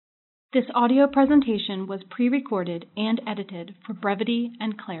This audio presentation was pre-recorded and edited for brevity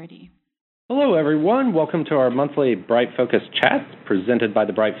and clarity. Hello, everyone. Welcome to our monthly Bright Focus chat presented by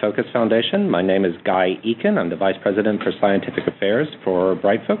the Bright Focus Foundation. My name is Guy Eakin. I'm the Vice President for Scientific Affairs for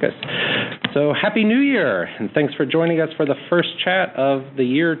Bright Focus. So, Happy New Year, and thanks for joining us for the first chat of the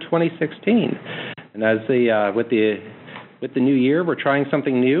year 2016. And with the new year, we're trying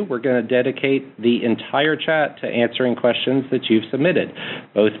something new. We're going to dedicate the entire chat to answering questions that you've submitted,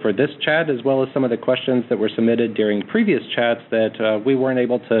 both for this chat as well as some of the questions that were submitted during previous chats that we weren't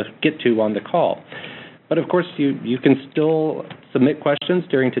able to get to on the call. But of course, you can still submit questions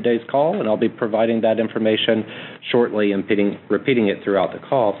during today's call, and I'll be providing that information shortly and repeating it throughout the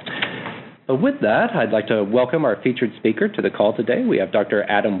call. With that, I'd like to welcome our featured speaker to the call today. We have Dr.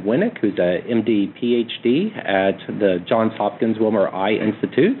 Adam Winnick, who's a MD, PhD at the Johns Hopkins Wilmer Eye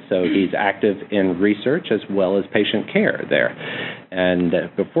Institute. So he's active in research as well as patient care there. And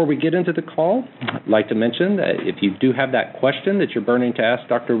before we get into the call, I'd like to mention that if you do have that question that you're burning to ask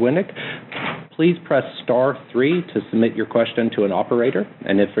Dr. Winnick, please press *3 to submit your question to an operator.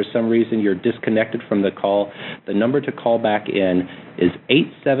 And if for some reason you're disconnected from the call, the number to call back in is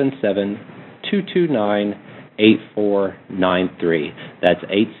 877-229-8493. That's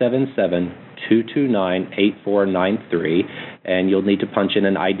 877-229-8493. And you'll need to punch in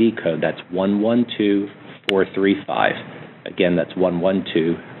an ID code. That's 112435. Again, that's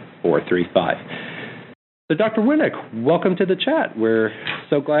 112435. So, Dr. Winnick, welcome to the chat. We're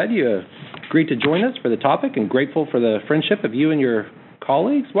so glad you agreed to join us for the topic and grateful for the friendship of you and your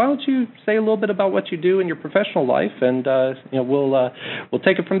colleagues. Why don't you say a little bit about what you do in your professional life, and we'll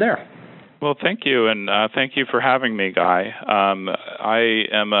take it from there. Well, thank you, and thank you for having me, Guy. I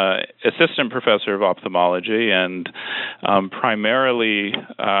am an assistant professor of ophthalmology and primarily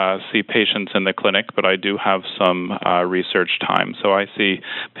see patients in the clinic, but I do have some research time. So I see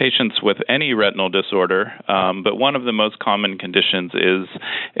patients with any retinal disorder, but one of the most common conditions is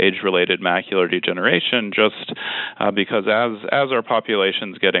age-related macular degeneration, just because as our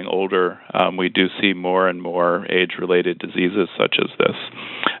population's getting older, we do see more and more age-related diseases such as this.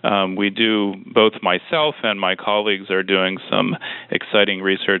 Both myself and my colleagues are doing some exciting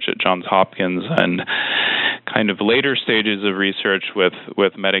research at Johns Hopkins and kind of later stages of research with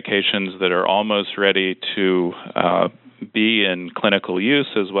medications that are almost ready to be in clinical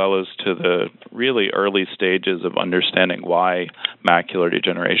use, as well as to the really early stages of understanding why macular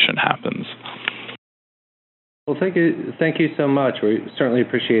degeneration happens. Well, thank you so much. We certainly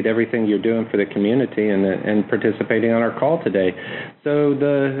appreciate everything you're doing for the community and participating on our call today. So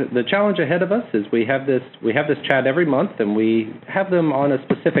the challenge ahead of us is we have this chat every month, and we have them on a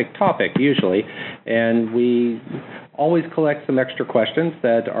specific topic usually, and we always collect some extra questions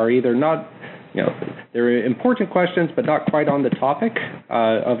that are either not, they're important questions, but not quite on the topic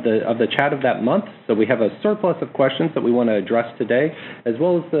of the chat of that month. So we have a surplus of questions that we want to address today, as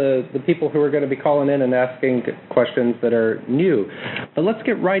well as the people who are going to be calling in and asking questions that are new. But let's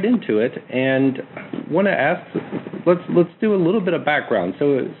get right into it, and want to ask, let's do a little bit of background.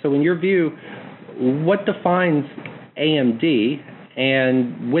 So in your view, what defines AMD?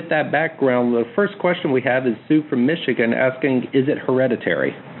 And with that background, the first question we have is Sue from Michigan asking, is it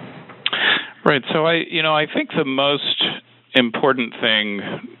hereditary? Right. So I think the most important thing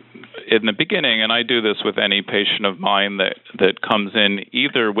in the beginning, and I do this with any patient of mine that comes in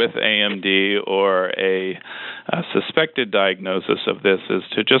either with AMD or a suspected diagnosis of this, is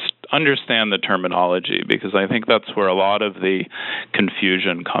to just understand the terminology, because I think that's where a lot of the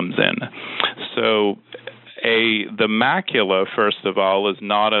confusion comes in. So the macula, first of all, is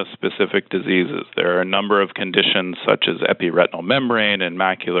not a specific disease. There are a number of conditions such as epiretinal membrane and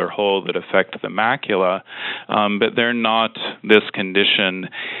macular hole that affect the macula, but they're not this condition,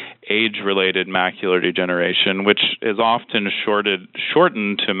 age-related macular degeneration, which is often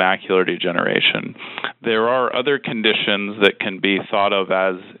shortened to macular degeneration. There are other conditions that can be thought of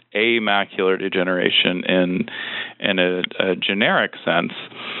as amacular degeneration in a generic sense.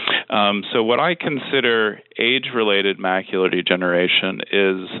 So what I consider age-related macular degeneration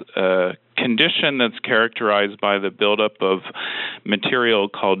is a condition that's characterized by the buildup of material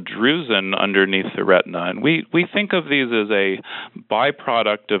called drusen underneath the retina. And we think of these as a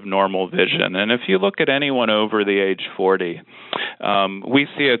byproduct of normal vision. And if you look at anyone over the age 40, we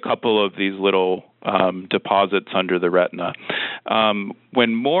see a couple of these little deposits under the retina.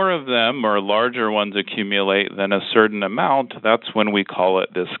 When more of them or larger ones accumulate than a certain amount, that's when we call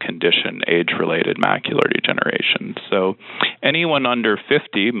it this condition, age-related macular degeneration. So anyone under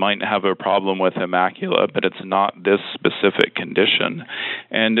 50 might have a problem with a macula, but it's not this specific condition.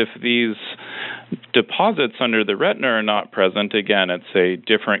 And if these deposits under the retina are not present, again, it's a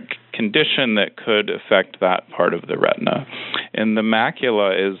different condition that could affect that part of the retina. And the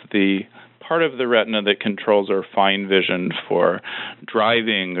macula is the part of the retina that controls our fine vision for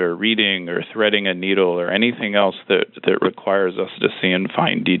driving or reading or threading a needle or anything else that requires us to see in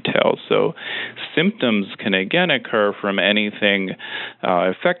fine detail. So symptoms can again occur from anything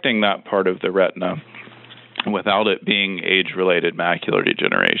affecting that part of the retina without it being age-related macular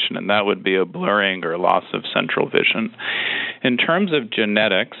degeneration, and that would be a blurring or loss of central vision. In terms of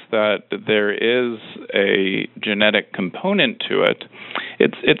genetics, that there is a genetic component to it.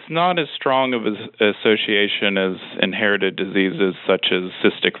 It's not as strong of an association as inherited diseases such as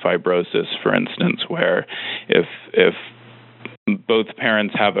cystic fibrosis, for instance, where if both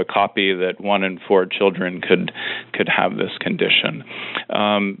parents have a copy, that 1 in 4 children could have this condition.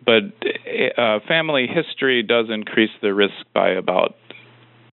 But family history does increase the risk by about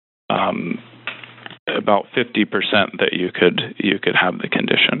 50% that you could have the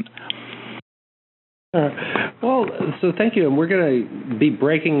condition. Well, so thank you, and we're going to be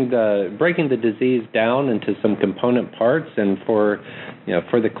breaking the disease down into some component parts. And for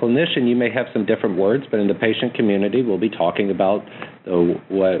the clinician, you may have some different words, but in the patient community, we'll be talking about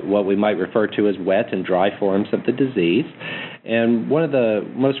what we might refer to as wet and dry forms of the disease. And one of the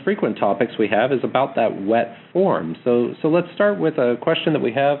most frequent topics we have is about that wet form. So let's start with a question that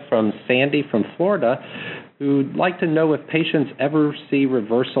we have from Sandy from Florida, who'd like to know if patients ever see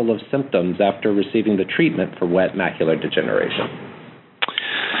reversal of symptoms after receiving the treatment for wet macular degeneration.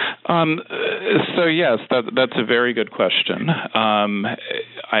 So yes, that's a very good question.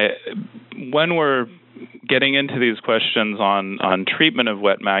 When we're getting into these questions on treatment of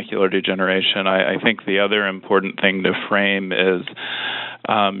wet macular degeneration, I think the other important thing to frame is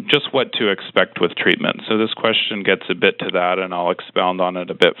just what to expect with treatment. So this question gets a bit to that, and I'll expound on it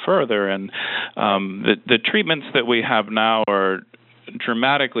a bit further. And the treatments that we have now are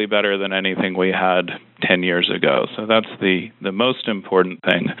dramatically better than anything we had 10 years ago. So that's the most important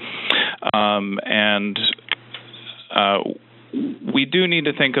thing. We do need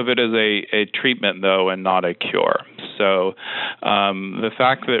to think of it as a treatment, though, and not a cure. So the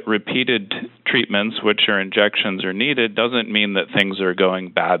fact that repeated treatments, which are injections, are needed doesn't mean that things are going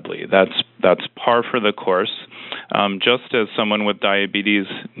badly. That's par for the course. Just as someone with diabetes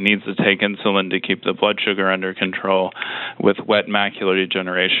needs to take insulin to keep the blood sugar under control, with wet macular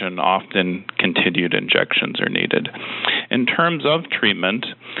degeneration, often continued injections are needed. In terms of treatment,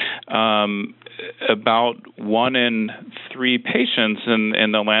 about 1 in 3 patients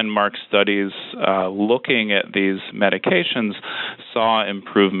in the landmark studies looking at these medications saw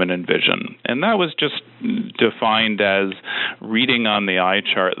improvement in vision. And that was just defined as reading on the eye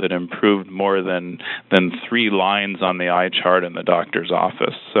chart that improved more than 3 lines on the eye chart in the doctor's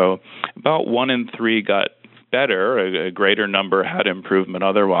office. So about 1 in 3 got better, a greater number had improvement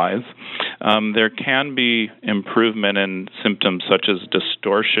otherwise. There can be improvement in symptoms such as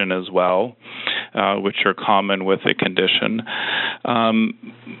distortion as well, which are common with the condition.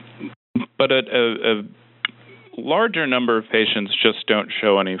 But a larger number of patients just don't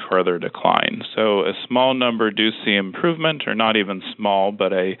show any further decline. So a small number do see improvement, or not even small,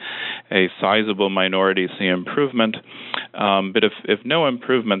 but a sizable minority see improvement. But if no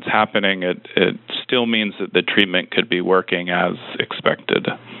improvement's happening, it still means that the treatment could be working as expected.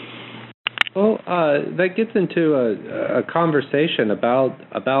 Well, that gets into a conversation about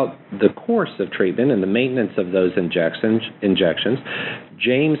the course of treatment and the maintenance of those injections.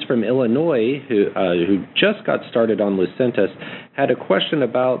 James from Illinois, who just got started on Lucentis, had a question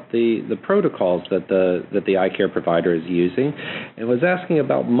about the protocols that the eye care provider is using, and was asking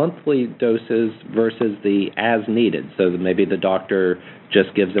about monthly doses versus the as needed. So maybe the doctor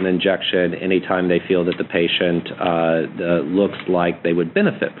just gives an injection anytime they feel that the patient looks like they would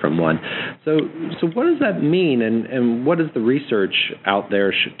benefit from one. So what does that mean, and what does the research out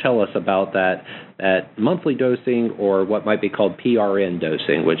there tell us about that monthly dosing, or what might be called PRN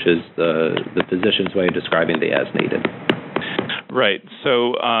dosing, which is the physician's way of describing the as needed? Right.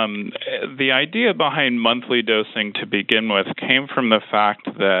 So the idea behind monthly dosing to begin with came from the fact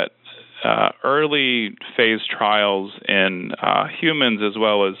that early phase trials in humans as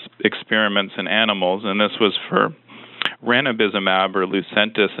well as experiments in animals, and this was for ranibizumab or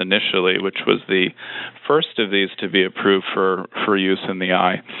Lucentis initially, which was the first of these to be approved for use in the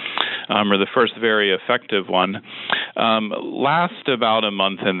eye, or the first very effective one, last about a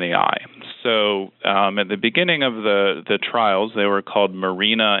month in the eye. So at the beginning of the trials, they were called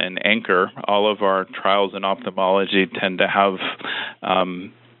Marina and Anchor. All of our trials in ophthalmology tend to have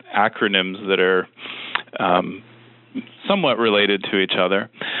acronyms that are somewhat related to each other.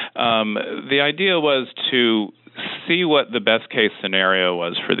 The idea was to see what the best case scenario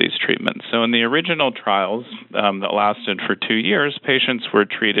was for these treatments. So in the original trials that lasted for 2 years, patients were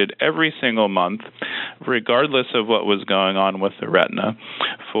treated every single month, regardless of what was going on with the retina,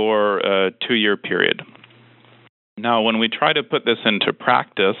 for a 2-year period. Now, when we try to put this into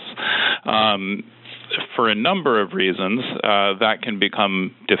practice, for a number of reasons, that can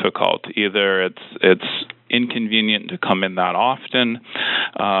become difficult. Either it's inconvenient to come in that often.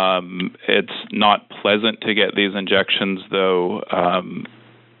 It's not pleasant to get these injections, though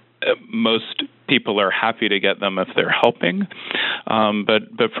most people are happy to get them if they're helping.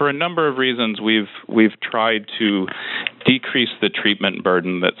 But for a number of reasons, we've tried to decrease the treatment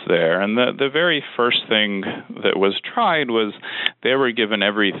burden that's there. And the very first thing that was tried was they were given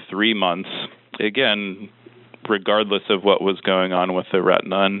every 3 months, again, regardless of what was going on with the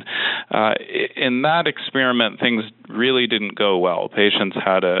retina. And in that experiment, things really didn't go well. Patients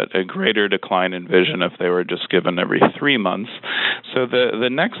had a greater decline in vision if they were just given every 3 months. So the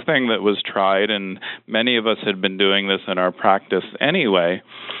next thing that was tried, and many of us had been doing this in our practice anyway,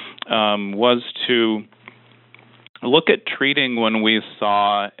 was to look at treating when we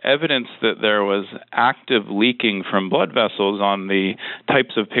saw evidence that there was active leaking from blood vessels on the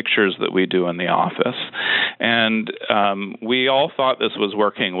types of pictures that we do in the office. And we all thought this was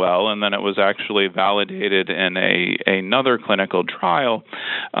working well, and then it was actually validated in another clinical trial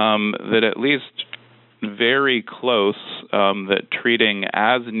that at least very close, that treating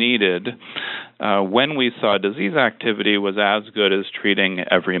as needed when we saw disease activity was as good as treating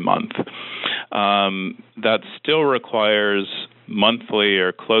every month. That still requires monthly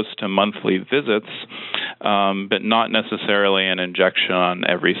or close to monthly visits, but not necessarily an injection on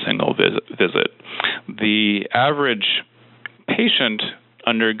every single visit. The average patient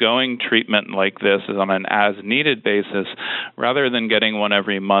undergoing treatment like this is on an as-needed basis, rather than getting one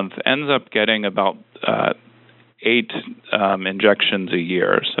every month, ends up getting about 8 injections a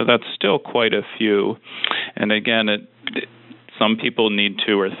year. So that's still quite a few. And again, some people need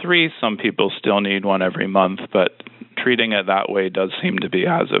 2 or 3, some people still need one every month, but treating it that way does seem to be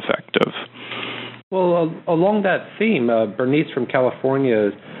as effective. Well, along that theme, Bernice from California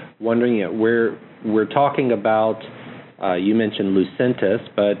is wondering, we're talking about, you mentioned Lucentis,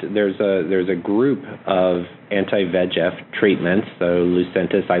 but there's a group of anti-VEGF treatments, so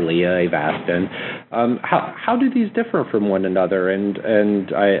Lucentis, Eylea, Avastin. How do these differ from one another?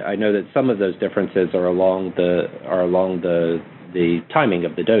 And I know that some of those differences are along the timing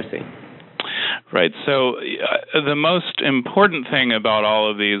of the dosing. Right. So the most important thing about all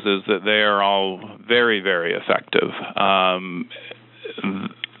of these is that they are all very, very effective.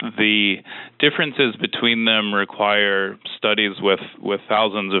 The differences between them require studies with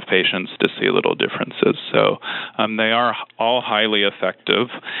thousands of patients to see little differences. So they are all highly effective.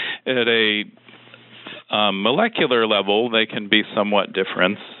 At a molecular level, they can be somewhat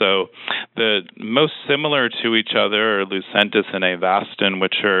different. So the most similar to each other are Lucentis and Avastin,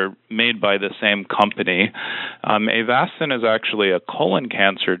 which are made by the same company. Avastin is actually a colon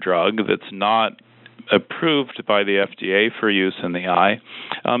cancer drug that's not approved by the FDA for use in the eye,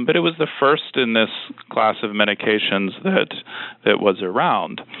 but it was the first in this class of medications that was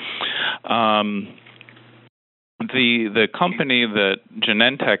around. The company, that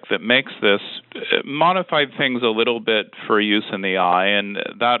Genentech, that makes this, modified things a little bit for use in the eye, and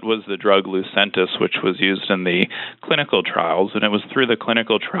that was the drug Lucentis, which was used in the clinical trials, and it was through the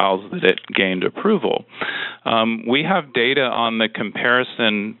clinical trials that it gained approval. We have data on the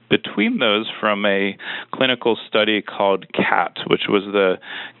comparison between those from a clinical study called CAT, which was the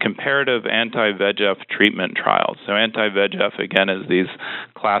Comparative Anti-VEGF Treatment Trial. So anti-VEGF, again, is these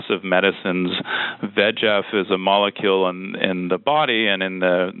class of medicines. VEGF is a molecule in the body and in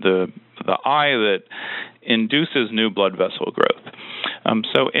the eye that induces new blood vessel growth.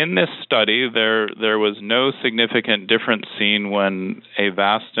 So in this study, there was no significant difference seen when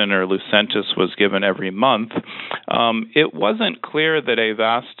Avastin or Lucentis was given every month. It wasn't clear that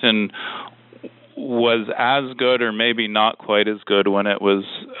Avastin was as good, or maybe not quite as good, when it was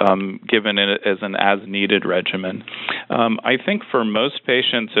given as an as-needed regimen. I think for most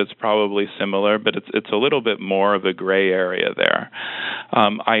patients it's probably similar, but it's a little bit more of a gray area there.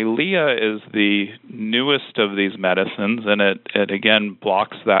 Eylea is the newest of these medicines, and it again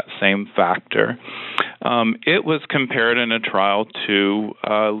blocks that same factor. It was compared in a trial to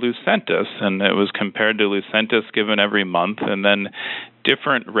Lucentis, and it was compared to Lucentis given every month, and then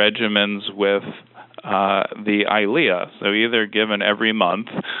different regimens with the Eylea, so either given every month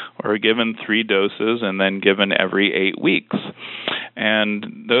or given 3 doses and then given every 8 weeks.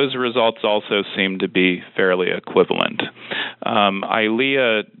 And those results also seem to be fairly equivalent.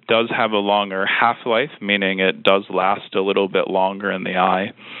 EYLEA does have a longer half-life, meaning it does last a little bit longer in the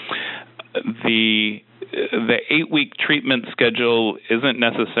eye. The 8-week treatment schedule isn't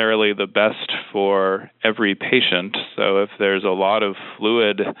necessarily the best for every patient. So if there's a lot of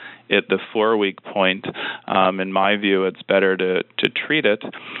fluid at the 4-week point, in my view, it's better to treat it.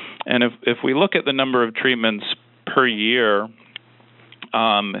 And if we look at the number of treatments per year,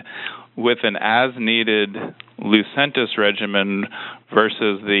 with an as-needed Lucentis regimen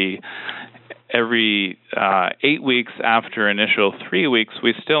versus the every 8 weeks after initial 3 weeks,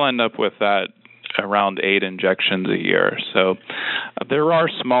 we still end up with that around 8 injections a year. So there are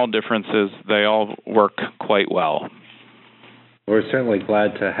small differences. They all work quite well. We're certainly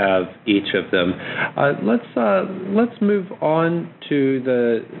glad to have each of them. Let's move on to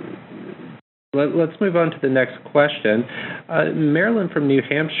the next question. Marilyn from New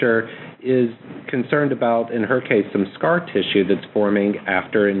Hampshire is concerned about, in her case, some scar tissue that's forming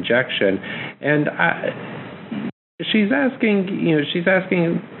after injection, and she's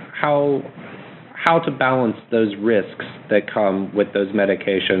asking how to balance those risks that come with those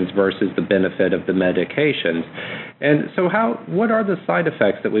medications versus the benefit of the medications. And so what are the side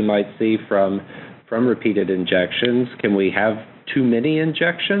effects that we might see from repeated injections? Can we have too many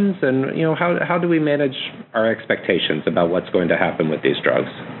injections? And how do we manage our expectations about what's going to happen with these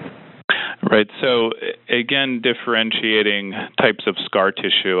drugs? Right. So again, differentiating types of scar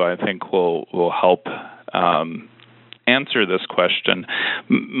tissue, I think, will help answer this question.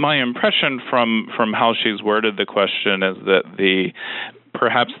 My impression from how she's worded the question is that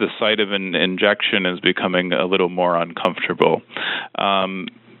perhaps the site of an injection is becoming a little more uncomfortable.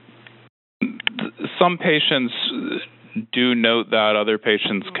 Some patients do note that other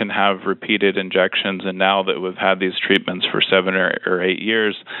patients can have repeated injections, and now that we've had these treatments for 7 or 8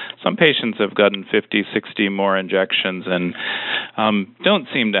 years, some patients have gotten 50, 60 more injections and don't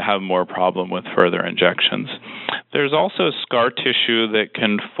seem to have more problem with further injections. There's also scar tissue that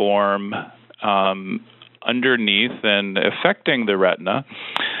can form underneath and affecting the retina,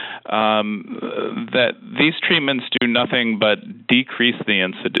 that these treatments do nothing but decrease the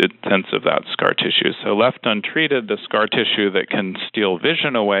incidence of that scar tissue. So left untreated, the scar tissue that can steal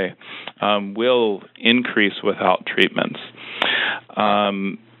vision away will increase without treatments.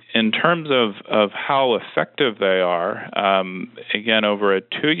 In terms of how effective they are, again, over a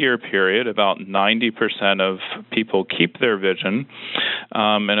 2-year period, about 90% of people keep their vision,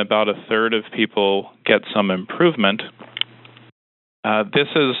 and about a third of people get some improvement. This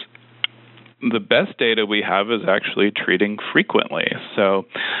is the best data we have is actually treating frequently. So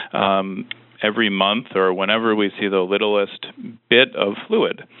every month or whenever we see the littlest bit of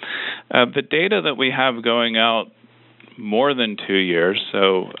fluid. The data that we have going out more than 2 years,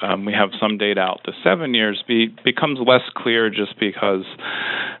 so we have some data out to 7 years, becomes less clear just because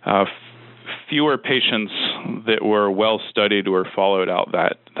fewer patients that were well studied were followed out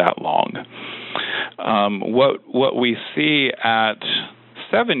that long. What we see at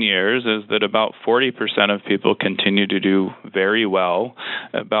 7 years is that about 40% of people continue to do very well.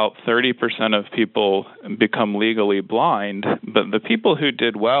 About 30% of people become legally blind, but the people who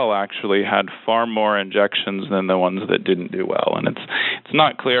did well actually had far more injections than the ones that didn't do well. And it's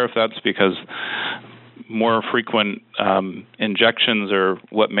not clear if that's because more frequent injections are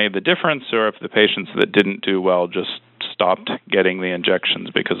what made the difference, or if the patients that didn't do well just stopped getting the injections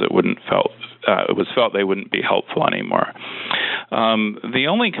because it was felt they wouldn't be helpful anymore. The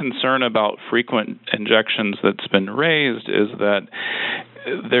only concern about frequent injections that's been raised is that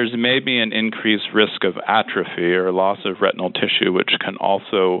there's maybe an increased risk of atrophy or loss of retinal tissue, which can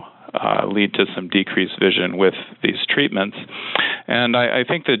also lead to some decreased vision with these treatments. And I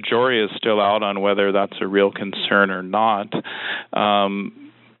think the jury is still out on whether that's a real concern or not.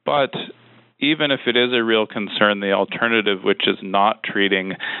 But even if it is a real concern, the alternative, which is not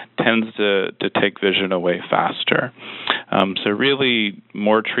treating, tends to take vision away faster. So really,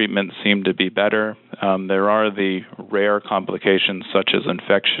 more treatments seem to be better. There are the rare complications such as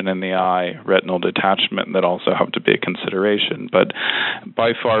infection in the eye, retinal detachment, that also have to be a consideration. But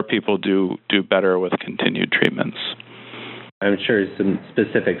by far, people do better with continued treatments. I'm sure some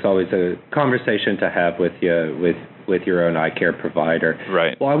specifics always a conversation to have with your own eye care provider.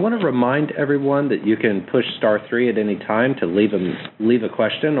 Right. Well, I want to remind everyone that you can push *3 at any time to leave a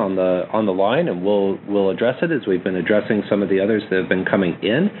question on the line, and we'll address it as we've been addressing some of the others that have been coming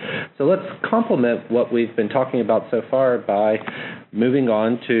in. So let's complement what we've been talking about so far by moving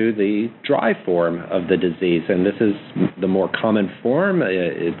on to the dry form of the disease, and this is the more common form.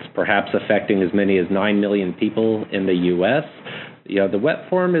 It's perhaps affecting as many as 9 million people in the U.S. The wet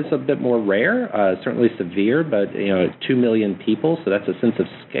form is a bit more rare, certainly severe, but 2 million people, so that's a sense of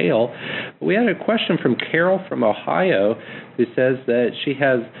scale. But we had a question from Carol from Ohio, who says that she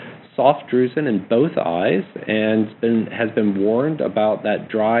has soft drusen in both eyes and has been warned about that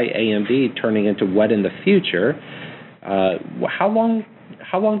dry AMD turning into wet in the future. How long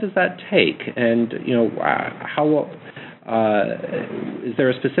does that take? And is there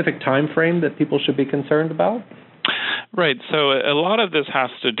a specific time frame that people should be concerned about? Right. So a lot of this has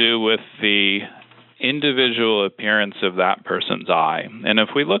to do with the individual appearance of that person's eye. And if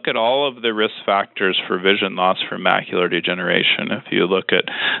we look at all of the risk factors for vision loss from macular degeneration, if you look at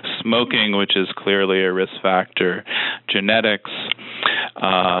smoking, which is clearly a risk factor, genetics,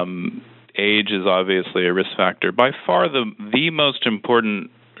 age is obviously a risk factor. By far, the most important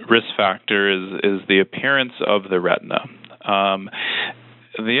risk factor is the appearance of the retina.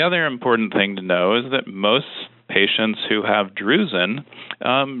 The other important thing to know is that most patients who have drusen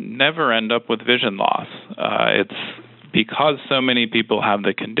never end up with vision loss. It's because so many people have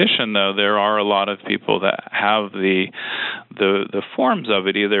the condition, though, there are a lot of people that have the forms of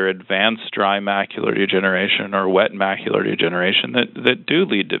it, either advanced dry macular degeneration or wet macular degeneration, that do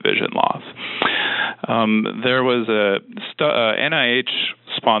lead to vision loss. There was a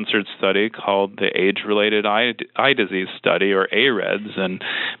NIH-sponsored study called the Age-Related Eye Disease Study, or AREDS, and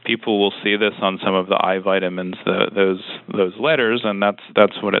people will see this on some of the eye vitamins, those letters, and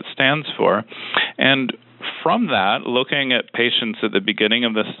that's what it stands for. And from that, looking at patients at the beginning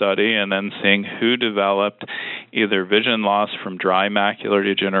of the study and then seeing who developed either vision loss from dry macular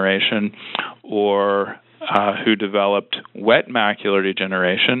degeneration or who developed wet macular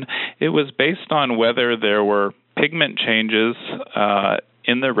degeneration, it was based on whether there were pigment changes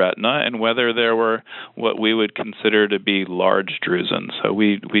in the retina and whether there were what we would consider to be large drusen. So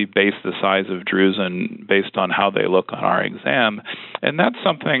we base the size of drusen based on how they look on our exam, and that's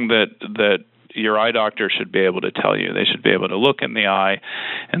something that your eye doctor should be able to tell you. They should be able to look in the eye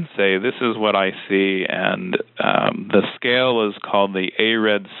and say, this is what I see, and the scale is called the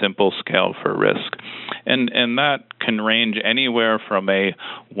ARED Simple Scale for Risk. And that can range anywhere from a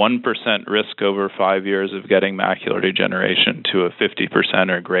 1% risk over 5 years of getting macular degeneration to a 50%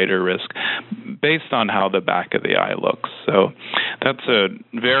 or greater risk based on how the back of the eye looks. So that's a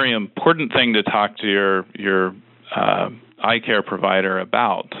very important thing to talk to your eye care provider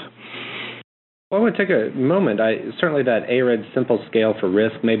about. Well, I want to take a moment. Certainly that ARED Simple Scale for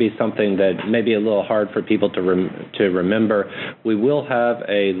Risk may be something that may be a little hard for people to remember. We will have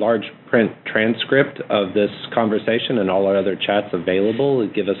a large print transcript of this conversation and all our other chats available.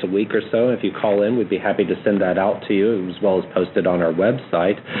 Give us a week or so. If you call in, we'd be happy to send that out to you, as well as post it on our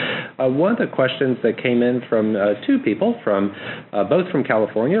website. One of the questions that came in from two people, both from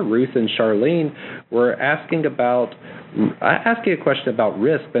California, Ruth and Charlene, were asking a question about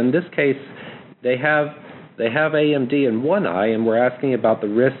risk. But in this case, they have AMD in one eye, and we're asking about the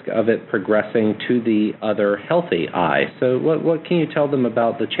risk of it progressing to the other healthy eye. So what can you tell them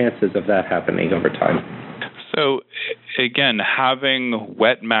about the chances of that happening over time? So, again, having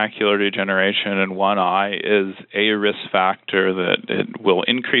wet macular degeneration in one eye is a risk factor that it will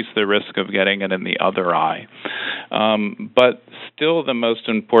increase the risk of getting it in the other eye. But still, the most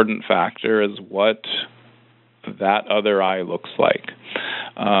important factor is what that other eye looks like.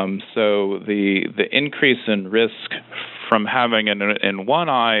 So the increase in risk from having it in one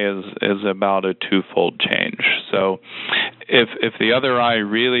eye is about a twofold change. So if the other eye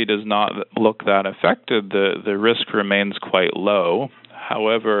really does not look that affected, the risk remains quite low.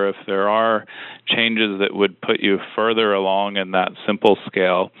 However, if there are changes that would put you further along in that simple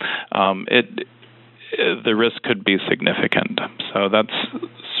scale, the risk could be significant. So that's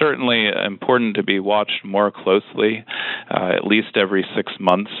certainly important to be watched more closely, at least every 6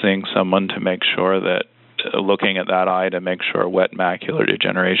 months, seeing someone to make sure that, looking at that eye to make sure wet macular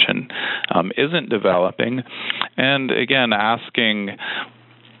degeneration isn't developing. And again, asking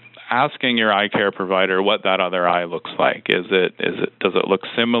your eye care provider what that other eye looks like. Does it look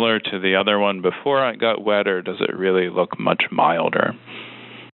similar to the other one before it got wet, or does it really look much milder?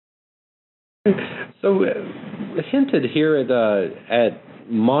 So, hinted here at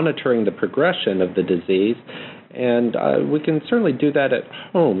monitoring the progression of the disease, and we can certainly do that at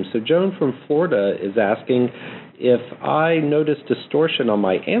home. So, Joan from Florida is asking if I notice distortion on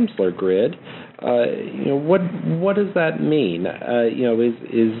my Amsler grid. What does that mean?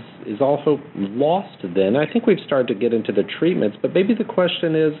 Is all hope lost then? I think we've started to get into the treatments, but maybe the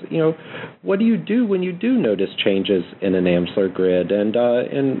question is, what do you do when you do notice changes in an Amsler grid? And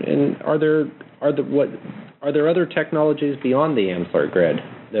are there other technologies beyond the Amsler grid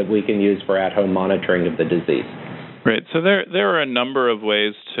that we can use for at-home monitoring of the disease? Right. So there are a number of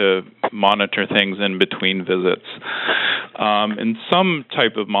ways to monitor things in between visits. And some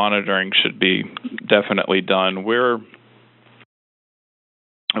type of monitoring should be definitely done. We're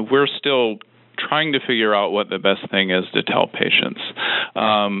still trying to figure out what the best thing is to tell patients.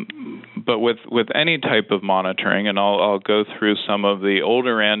 But with any type of monitoring, and I'll go through some of the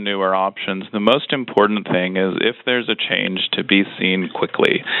older and newer options, the most important thing is if there's a change to be seen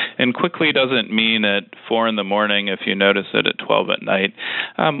quickly. And quickly doesn't mean at 4 in the morning if you notice it at 12 at night.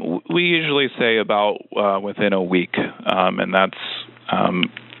 We usually say about within a week, and that's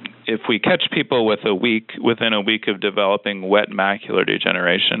if we catch people within a week of developing wet macular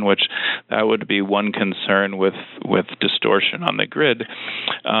degeneration, which that would be one concern with distortion on the grid,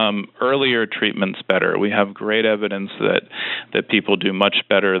 earlier treatment's better. We have great evidence that people do much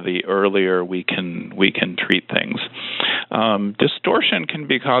better the earlier we can treat things. Distortion can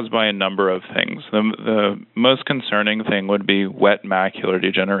be caused by a number of things. The most concerning thing would be wet macular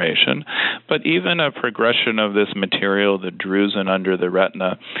degeneration, but even a progression of this material, the drusen under the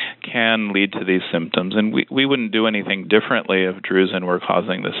retina, can lead to these symptoms. And we wouldn't do anything differently if drusen were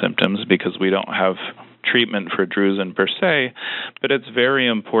causing the symptoms because we don't have treatment for drusen per se, but it's very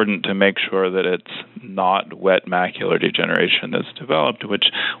important to make sure that it's not wet macular degeneration that's developed, which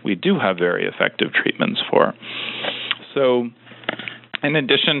we do have very effective treatments for. So in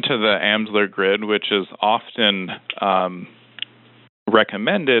addition to the Amsler grid, which is often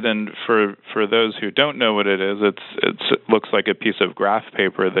recommended, and for those who don't know what it is, it looks like a piece of graph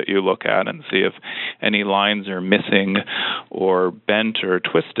paper that you look at and see if any lines are missing or bent or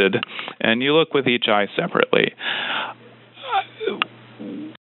twisted, and you look with each eye separately.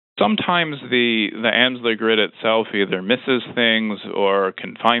 Sometimes the Amsler grid itself either misses things or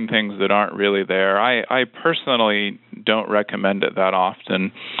can find things that aren't really there. I personally don't recommend it that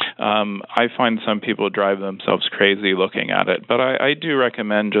often. I find some people drive themselves crazy looking at it, but I do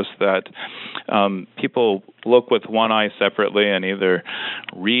recommend just that people look with one eye separately and either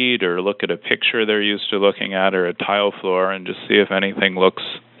read or look at a picture they're used to looking at or a tile floor and just see if anything looks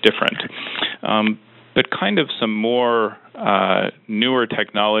different. But kind of some more newer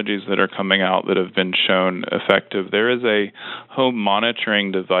technologies that are coming out that have been shown effective. There is a home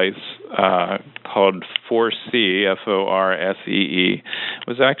monitoring device called Foresee, F-O-R-S-E-E. It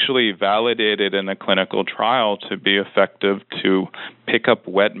was actually validated in a clinical trial to be effective to pick up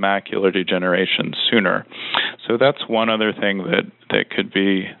wet macular degeneration sooner. So that's one other thing that could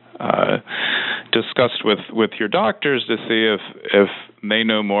be discussed with your doctors to see if they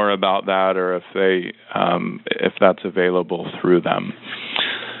know more about that or if that's available through them.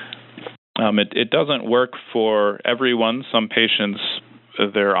 It doesn't work for everyone. Some patients,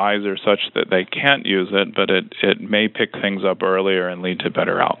 their eyes are such that they can't use it, but it may pick things up earlier and lead to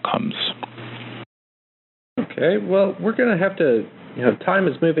better outcomes. Okay, well, we're going to have to, time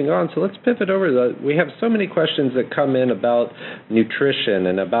is moving on, so let's pivot over. We have so many questions that come in about nutrition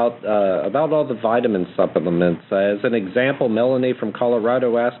and about all the vitamin supplements. As an example, Melanie from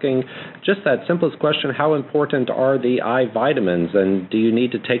Colorado asking just that simplest question, how important are the eye vitamins, and do you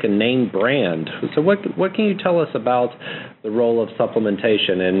need to take a name brand? So what can you tell us about the role of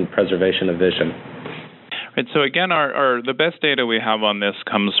supplementation in preservation of vision? Right, so again, the best data we have on this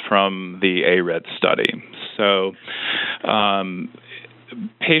comes from the ARED study. So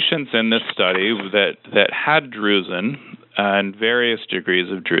patients in this study that had drusen and various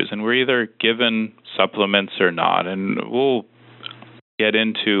degrees of drusen were either given supplements or not, and we'll get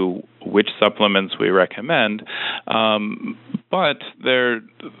into which supplements we recommend, but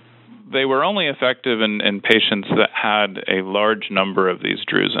they were only effective in patients that had a large number of these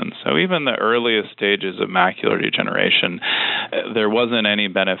drusens. So even the earliest stages of macular degeneration, there wasn't any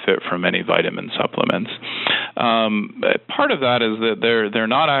benefit from any vitamin supplements. Part of that is that they're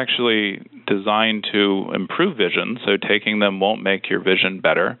not actually designed to improve vision, so taking them won't make your vision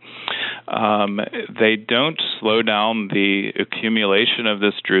better. They don't slow down the accumulation of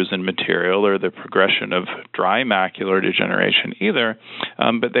this drusen material or the progression of dry macular degeneration either,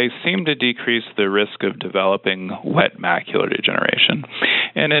 but they seem to decrease the risk of developing wet macular degeneration.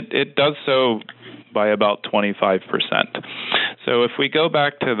 And it does so by about 25%. So if we go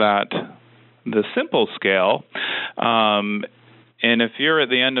back to the simple scale, and if you're at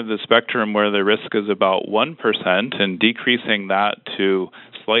the end of the spectrum where the risk is about 1% and decreasing that to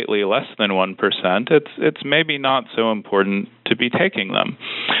slightly less than 1%, it's maybe not so important to be taking them.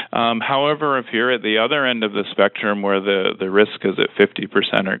 However, if you're at the other end of the spectrum where the risk is at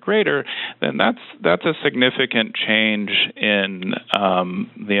 50% or greater, then that's a significant change in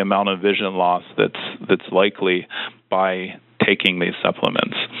the amount of vision loss that's likely by taking these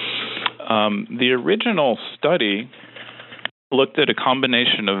supplements. The original study looked at a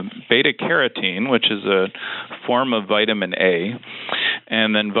combination of beta-carotene, which is a form of vitamin A,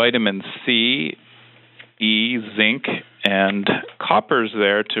 and then vitamin C, E, zinc, and copper's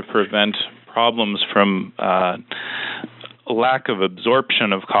there to prevent problems from lack of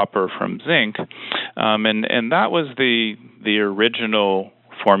absorption of copper from zinc, and that was the original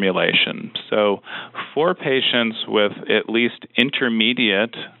formulation. So for patients with at least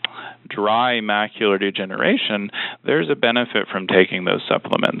intermediate dry macular degeneration, there's a benefit from taking those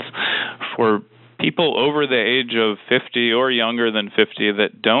supplements. For people over the age of 50 or younger than 50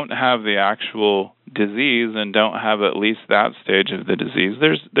 that don't have the actual disease and don't have at least that stage of the disease,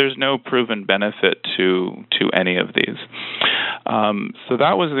 there's no proven benefit to any of these. So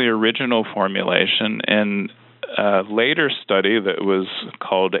that was the original formulation. In a later study that was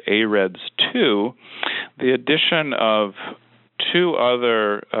called AREDS-2, the addition of two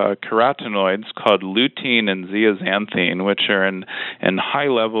other carotenoids called lutein and zeaxanthine, which are in high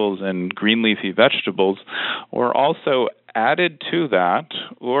levels in green leafy vegetables, were also added to that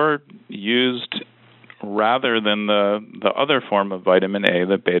or used rather than the other form of vitamin A,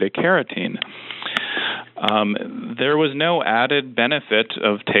 the beta-carotene. There was no added benefit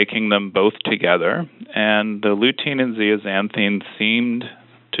of taking them both together, and the lutein and zeaxanthine seemed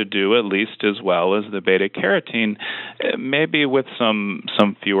to do at least as well as the beta-carotene, maybe with some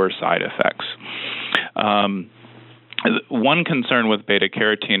fewer side effects. One concern with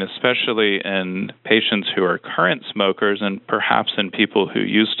beta-carotene, especially in patients who are current smokers and perhaps in people who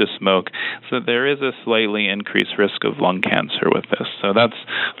used to smoke, is that there is a slightly increased risk of lung cancer with this. So that's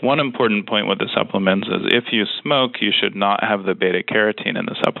one important point with the supplements, is if you smoke, you should not have the beta-carotene in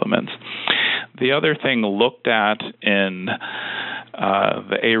the supplements. The other thing looked at in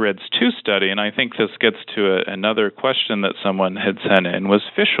the AREDS-2 study, and I think this gets to another question that someone had sent in, was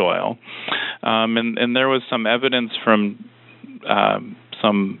fish oil. And there was some evidence from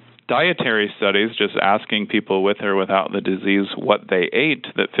some dietary studies just asking people with or without the disease what they ate,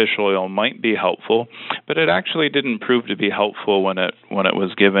 that fish oil might be helpful, but it actually didn't prove to be helpful when it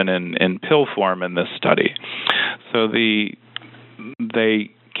was given in pill form in this study. So they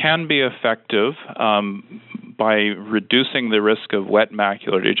can be effective by reducing the risk of wet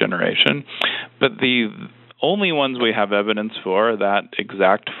macular degeneration, but the only ones we have evidence for are that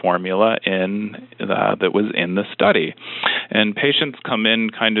exact formula that was in the study. And patients come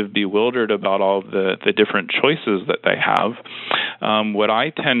in kind of bewildered about all of the different choices that they have. What I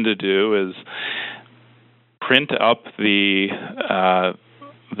tend to do is print up the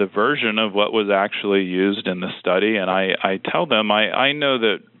version of what was actually used in the study, and I tell them I know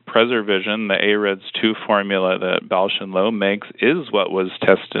that PreserVision, the AREDS-2 formula that Bausch & Lomb makes, is what was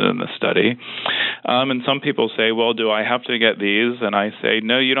tested in the study. And some people say, well, do I have to get these? And I say,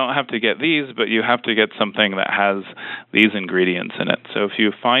 no, you don't have to get these, but you have to get something that has these ingredients in it. So if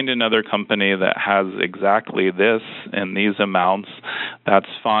you find another company that has exactly this in these amounts, that's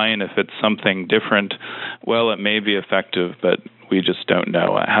fine. If it's something different, well, it may be effective, but we just don't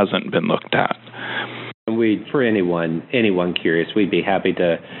know. It hasn't been looked at. For anyone curious, we'd be happy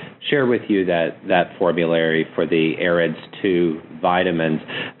to share with you that formulary for the AREDS-2 vitamins.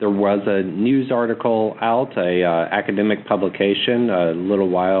 There was a news article out, a academic publication,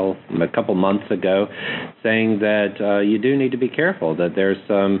 a couple months ago, saying that you do need to be careful, that there's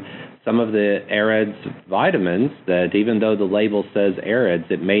some of the AREDS vitamins that even though the label says AREDS,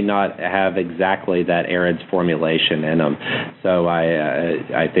 it may not have exactly that AREDS formulation in them. So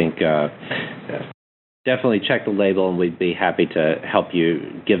I think definitely check the label, and we'd be happy to help you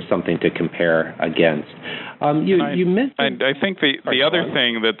give something to compare against. You mentioned. I think the other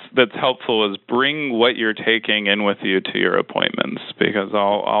thing that's helpful is bring what you're taking in with you to your appointments, because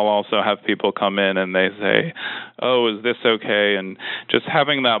I'll also have people come in and they say, "Oh, is this okay?" And just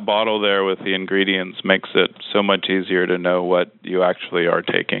having that bottle there with the ingredients makes it so much easier to know what you actually are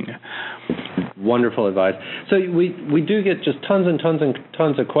taking. Wonderful advice. So we do get just tons and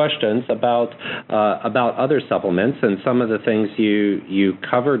tons of questions about other supplements, and some of the things you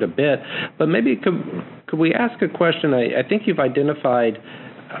covered a bit. But maybe could we ask a question? I think you've identified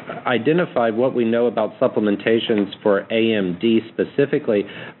what we know about supplementations for AMD specifically,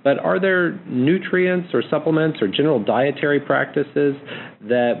 but are there nutrients or supplements or general dietary practices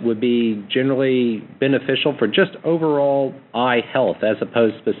that would be generally beneficial for just overall eye health as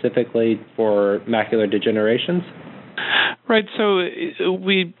opposed specifically for macular degenerations? Right. So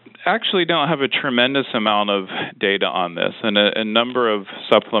we actually don't have a tremendous amount of data on this, and a number of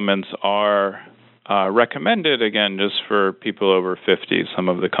supplements are recommended, again, just for people over 50. Some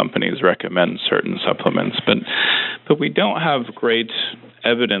of the companies recommend certain supplements, but we don't have great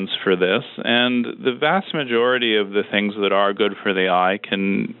evidence for this, and the vast majority of the things that are good for the eye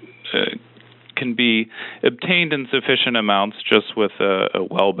can be obtained in sufficient amounts just with a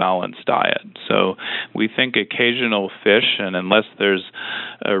well-balanced diet. So we think occasional fish, and unless there's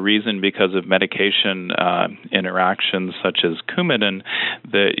a reason because of medication interactions such as Coumadin,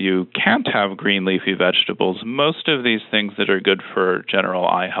 that you can't have green leafy vegetables. Most of these things that are good for general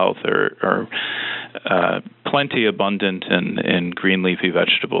eye health are plenty abundant in green leafy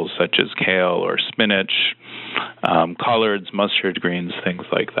vegetables such as kale or spinach, collards, mustard greens, things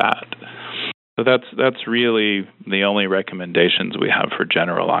like that. So that's really the only recommendations we have for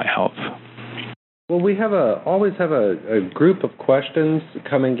general eye health. Well, we always have a group of questions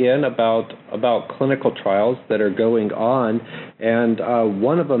coming in about clinical trials that are going on, and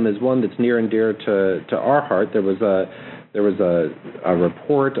one of them is one that's near and dear to our heart. There was a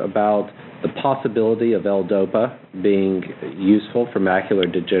report about the possibility of L-DOPA being useful for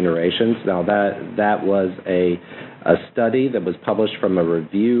macular degeneration. Now that was a study that was published from a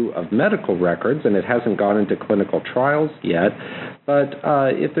review of medical records, and it hasn't gone into clinical trials yet. But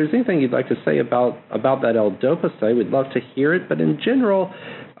if there's anything you'd like to say about that L-DOPA study, we'd love to hear it. But in general,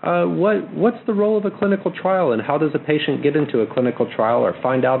 what's the role of a clinical trial, and how does a patient get into a clinical trial or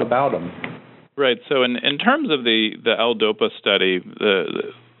find out about them? Right. So in terms of the L-DOPA study,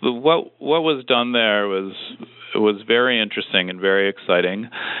 what was done there was very interesting and very exciting.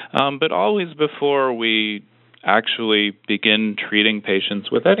 But always before we actually begin treating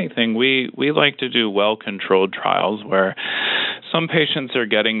patients with anything, we like to do well-controlled trials where some patients are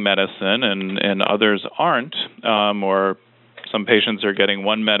getting medicine and others aren't, or some patients are getting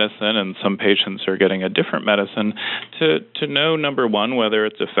one medicine and some patients are getting a different medicine, to know, number one, whether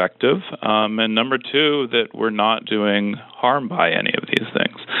it's effective, and number two, that we're not doing harm by any of these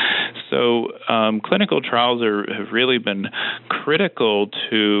things. So clinical trials have really been critical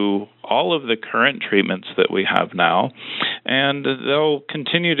to all of the current treatments that we have now, and they'll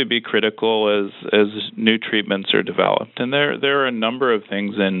continue to be critical as new treatments are developed. And there are a number of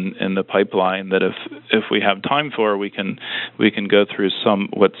things in the pipeline that if we have time for, we can go through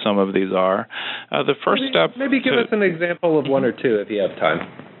what some of these are. The first step. Maybe give us an example of one or two if you have time.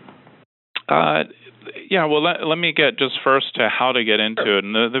 Yeah, well, let me get just first to how to get into it.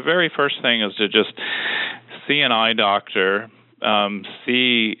 And the very first thing is to just see an eye doctor,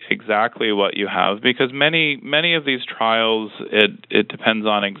 see exactly what you have, because many of these trials, it depends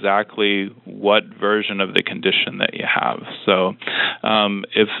on exactly what version of the condition that you have. So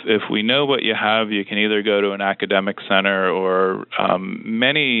if we know what you have, you can either go to an academic center, or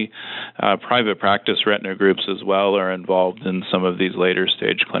many private practice retina groups as well are involved in some of these later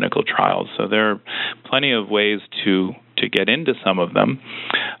stage clinical trials. So there are plenty of ways to get into some of them.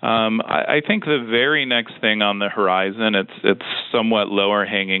 I think the very next thing on the horizon, it's somewhat lower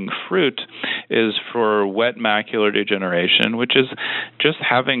hanging fruit, is for wet macular degeneration, which is just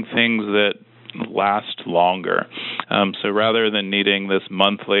having things that last longer. So rather than needing this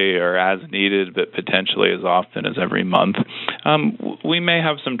monthly or as needed, but potentially as often as every month, we may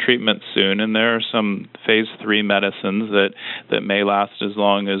have some treatment soon, and there are some phase 3 medicines that may last as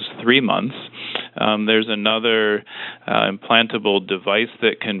long as 3 months. There's another implantable device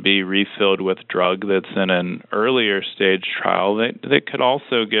that can be refilled with drug that's in an earlier stage trial that could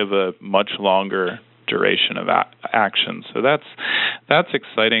also give a much longer duration of action. So that's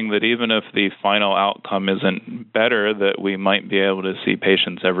exciting, that even if the final outcome isn't better, that we might be able to see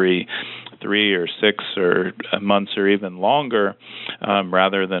patients every 3 or 6 or months or even longer,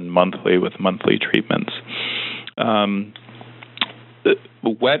 rather than monthly with monthly treatments.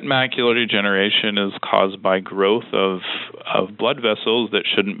 Wet macular degeneration is caused by growth of blood vessels that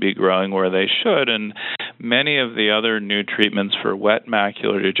shouldn't be growing where they should, and many of the other new treatments for wet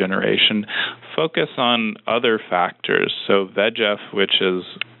macular degeneration focus on other factors. So VEGF, which is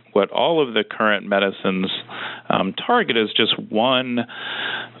what all of the current medicines target, is just one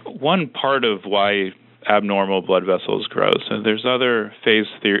part of why abnormal blood vessels grow. So there's other phase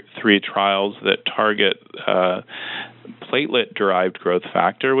 3 trials that target platelet-derived growth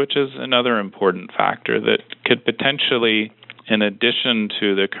factor, which is another important factor that could potentially, in addition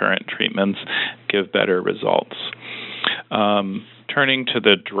to the current treatments, give better results. Turning to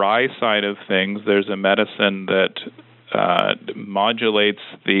the dry side of things, there's a medicine that modulates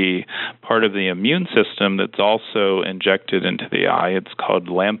the part of the immune system that's also injected into the eye. It's called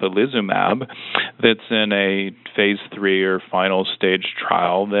lampalizumab. That's in a phase 3 or final stage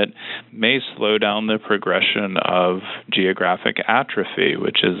trial that may slow down the progression of geographic atrophy,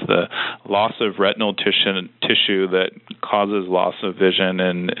 which is the loss of retinal tissue that causes loss of vision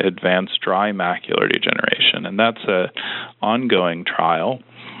in advanced dry macular degeneration. And that's an ongoing trial.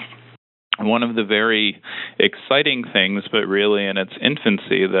 One of the very exciting things, but really in its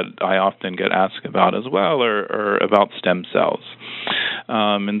infancy, that I often get asked about as well are about stem cells.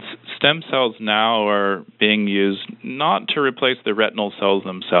 And stem cells now are being used not to replace the retinal cells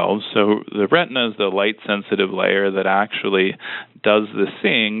themselves. So the retina is the light-sensitive layer that actually does the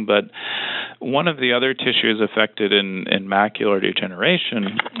seeing, but one of the other tissues affected in macular degeneration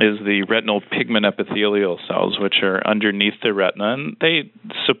is the retinal pigment epithelial cells, which are underneath the retina, and they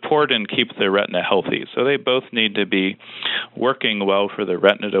support and keep the retina healthy. So they both need to be working well for the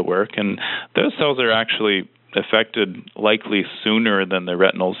retina to work, and those cells are actually affected likely sooner than the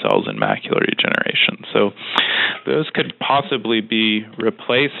retinal cells in macular degeneration. So those could possibly be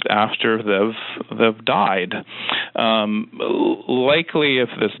replaced after they've died. Likely, if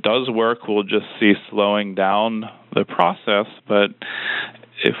this does work, we'll just see slowing down the process, but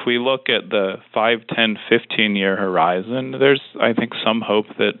if we look at the 5, 10, 15-year horizon, there's, I think, some hope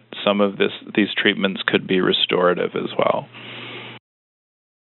that some of these treatments could be restorative as well.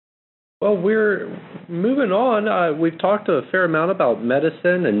 Well, we're moving on. We've talked a fair amount about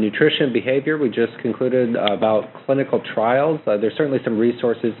medicine and nutrition behavior. We just concluded about clinical trials. There's certainly some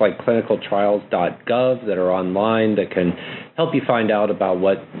resources like clinicaltrials.gov that are online that can help you find out about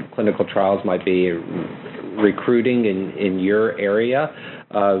what clinical trials might be recruiting in your area.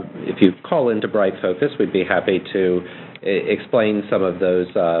 If you call into Bright Focus, we'd be happy to explain some of those,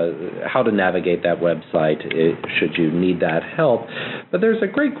 how to navigate that website should you need that help. But there's a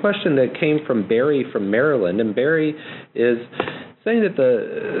great question that came from Barry from Maryland, and Barry is saying that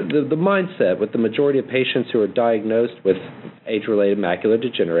the mindset with the majority of patients who are diagnosed with age-related macular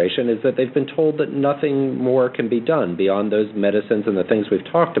degeneration is that they've been told that nothing more can be done beyond those medicines and the things we've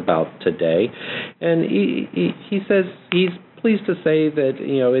talked about today. And he says he's pleased to say that,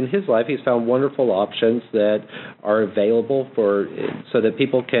 in his life he's found wonderful options that are available so that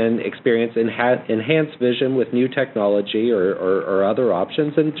people can experience enhanced vision with new technology or other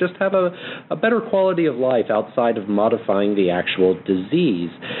options and just have a better quality of life outside of modifying the actual disease.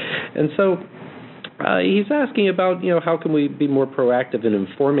 And so he's asking about, how can we be more proactive in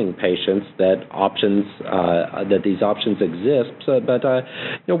informing patients that these options exist. But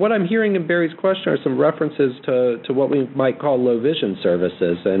what I'm hearing in Barry's question are some references to what we might call low vision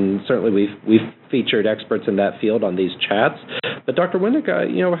services, and certainly we've featured experts in that field on these chats. But Dr. Winnick,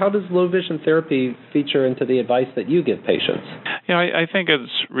 how does low vision therapy feature into the advice that you give patients? I think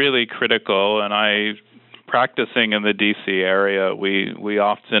it's really critical, and practicing in the DC area, we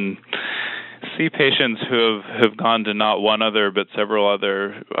often see patients who have gone to not one other but several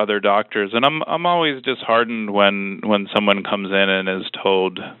other doctors, and I'm always disheartened when someone comes in and is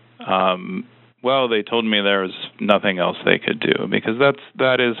told, well, they told me there was nothing else they could do, because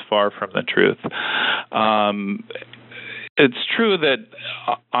that is far from the truth. It's true that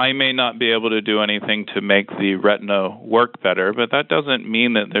I may not be able to do anything to make the retina work better, but that doesn't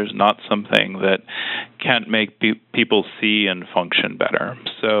mean that there's not something that can't make people see and function better.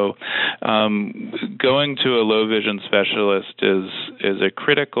 So going to a low vision specialist is a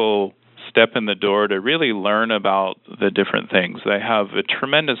critical step in the door to really learn about the different things. They have a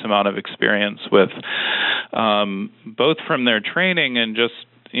tremendous amount of experience with both from their training and just,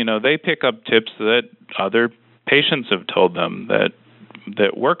 they pick up tips that other patients have told them that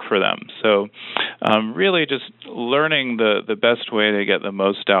work for them. So really just learning the best way to get the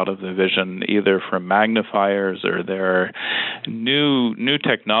most out of the vision, either from magnifiers or there are new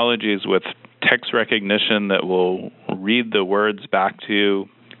technologies with text recognition that will read the words back to you.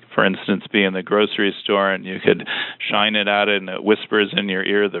 For instance, be in the grocery store and you could shine it at it and it whispers in your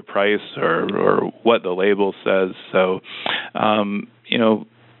ear the price or what the label says. So,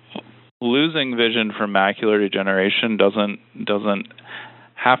 losing vision from macular degeneration doesn't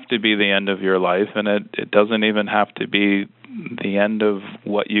have to be the end of your life, and it doesn't even have to be the end of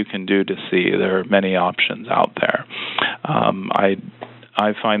what you can do to see. There are many options out there.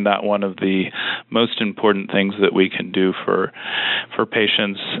 I find that one of the most important things that we can do for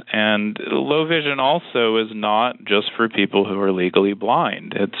patients. And low vision also is not just for people who are legally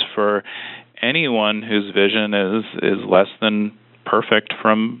blind. It's for anyone whose vision is less than perfect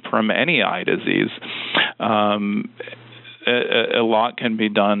from any eye disease. a lot can be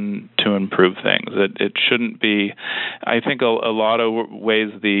done to improve things. It shouldn't be. I think a lot of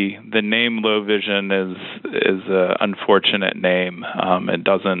ways the name low vision is an unfortunate name. It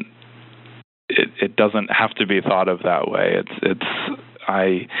doesn't have to be thought of that way.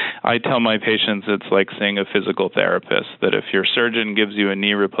 I tell my patients it's like seeing a physical therapist, that if your surgeon gives you a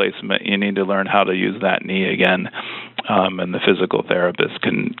knee replacement, you need to learn how to use that knee again, and the physical therapist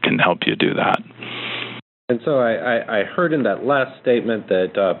can help you do that. And so I heard in that last statement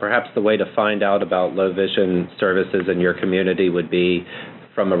that perhaps the way to find out about low vision services in your community would be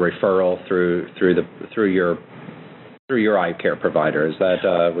from a referral through your eye care provider. Is that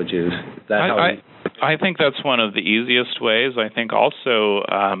I think that's one of the easiest ways. I think also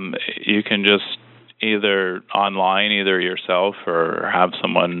you can just either online, either yourself or have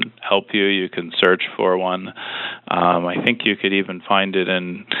someone help you. You can search for one. I think you could even find it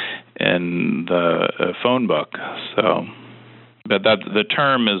in the phone book. So, but the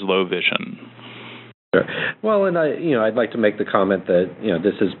term is low vision. Sure. Well, and I'd like to make the comment that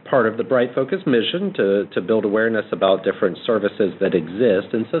this is part of the Bright Focus mission to build awareness about different services that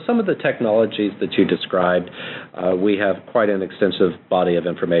exist, and so some of the technologies that you described, we have quite an extensive body of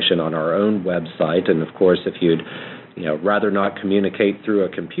information on our own website, and of course, if you'd rather not communicate through a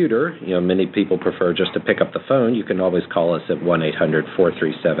computer, many people prefer just to pick up the phone. You can always call us at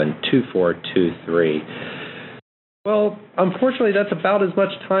 1-800-437-2423. Well, unfortunately, that's about as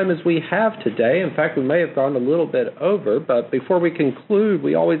much time as we have today. In fact, we may have gone a little bit over, but before we conclude,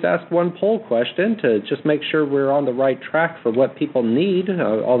 we always ask one poll question to just make sure we're on the right track for what people need,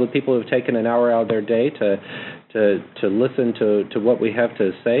 all the people who have taken an hour out of their day to listen to what we have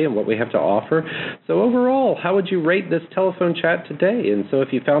to say and what we have to offer. So overall, how would you rate this telephone chat today? And so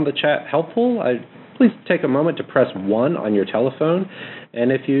if you found the chat helpful, please take a moment to press 1 on your telephone. And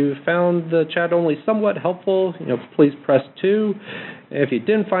if you found the chat only somewhat helpful, please press 2. If you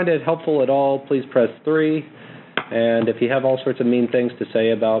didn't find it helpful at all, please press 3. And if you have all sorts of mean things to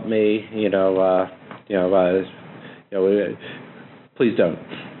say about me, please don't.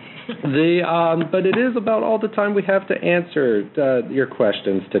 But it is about all the time we have to answer your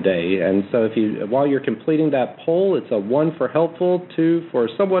questions today. And so while you're completing that poll, it's a 1 for helpful, 2 for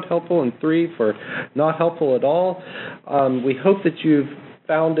somewhat helpful, and 3 for not helpful at all. We hope that you've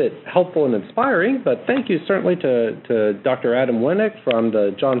found it helpful and inspiring, but thank you certainly to Dr. Adam Winnick from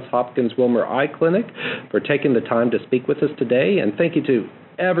the Johns Hopkins Wilmer Eye Clinic for taking the time to speak with us today. And thank you to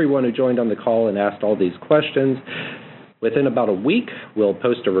everyone who joined on the call and asked all these questions. Within about a week, we'll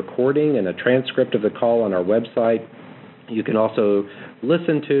post a recording and a transcript of the call on our website. You can also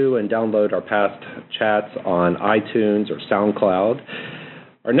listen to and download our past chats on iTunes or SoundCloud.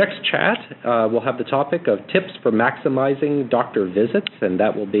 Our next chat will have the topic of tips for maximizing doctor visits, and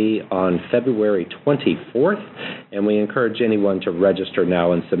that will be on February 24th. And we encourage anyone to register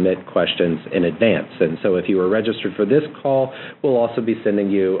now and submit questions in advance. And so if you were registered for this call, we'll also be sending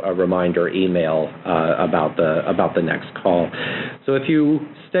you a reminder email about the next call. So if you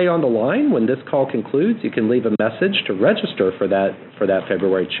stay on the line when this call concludes, you can leave a message to register for that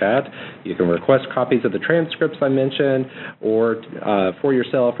February chat. You can request copies of the transcripts I mentioned, or for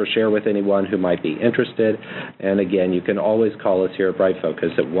yourself, or share with anyone who might be interested. And again, you can always call us here at Bright Focus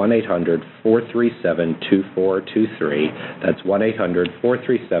at 1-800-437-2423. That's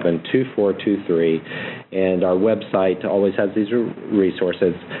 1-800-437-2423. And our website always has these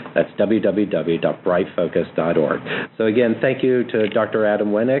resources. That's www.brightfocus.org. So again, thank you to Dr.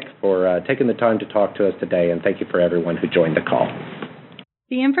 Adam Winnick for taking the time to talk to us today, and thank you for everyone who joined the call.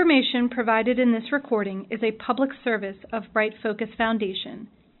 The information provided in this recording is a public service of Bright Focus Foundation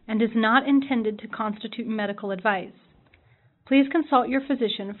and is not intended to constitute medical advice. Please consult your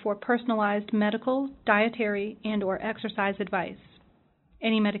physician for personalized medical, dietary, and/or exercise advice.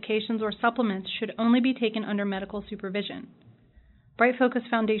 Any medications or supplements should only be taken under medical supervision. Bright Focus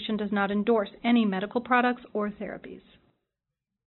Foundation does not endorse any medical products or therapies.